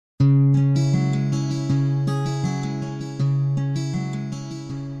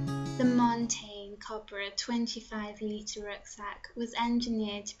25-litre rucksack was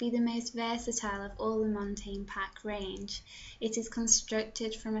engineered to be the most versatile of all the Montane pack range. It is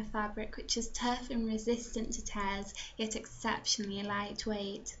constructed from a fabric which is tough and resistant to tears, yet exceptionally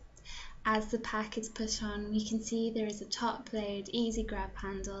lightweight. As the pack is put on, we can see there is a top-load easy grab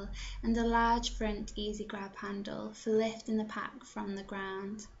handle and a large front easy grab handle for lifting the pack from the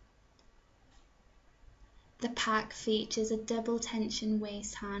ground. The pack features a double tension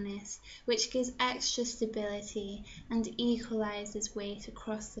waist harness which gives extra stability and equalises weight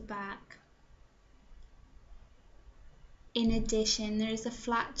across the back. In addition, there is a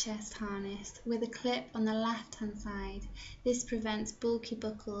flat chest harness with a clip on the left hand side. This prevents bulky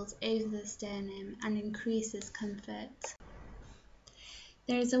buckles over the sternum and increases comfort.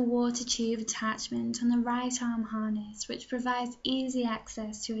 There is a water tube attachment on the right arm harness which provides easy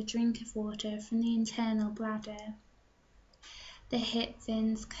access to a drink of water from the internal bladder. The hip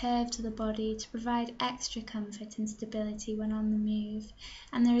fins curve to the body to provide extra comfort and stability when on the move,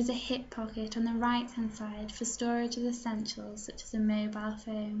 and there is a hip pocket on the right hand side for storage of essentials such as a mobile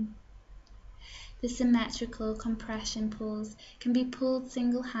phone. The symmetrical compression pulls can be pulled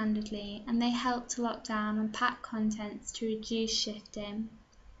single-handedly and they help to lock down on pack contents to reduce shifting.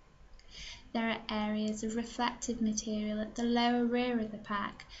 There are areas of reflective material at the lower rear of the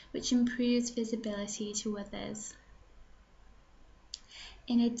pack which improves visibility to others.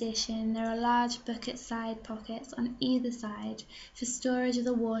 In addition, there are large bucket side pockets on either side for storage of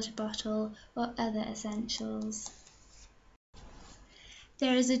the water bottle or other essentials.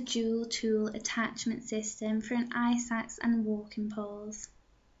 There is a dual tool attachment system for an ice axe and walking poles.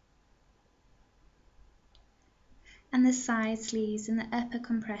 And the side sleeves and the upper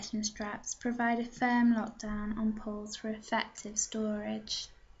compression straps provide a firm lockdown on poles for effective storage.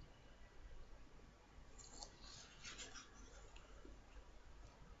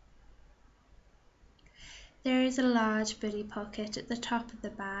 There is a large buddy pocket at the top of the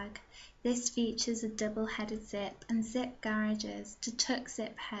bag. This features a double-headed zip and zip garages to tuck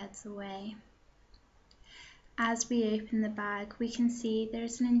zip heads away. As we open the bag, we can see there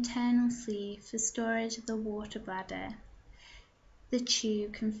is an internal sleeve for storage of the water bladder. The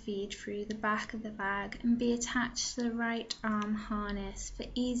tube can feed through the back of the bag and be attached to the right arm harness for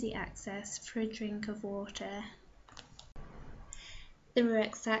easy access for a drink of water. The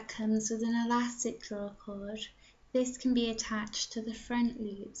rucksack comes with an elastic draw cord. This can be attached to the front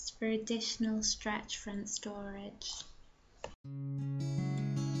loops for additional stretch front storage.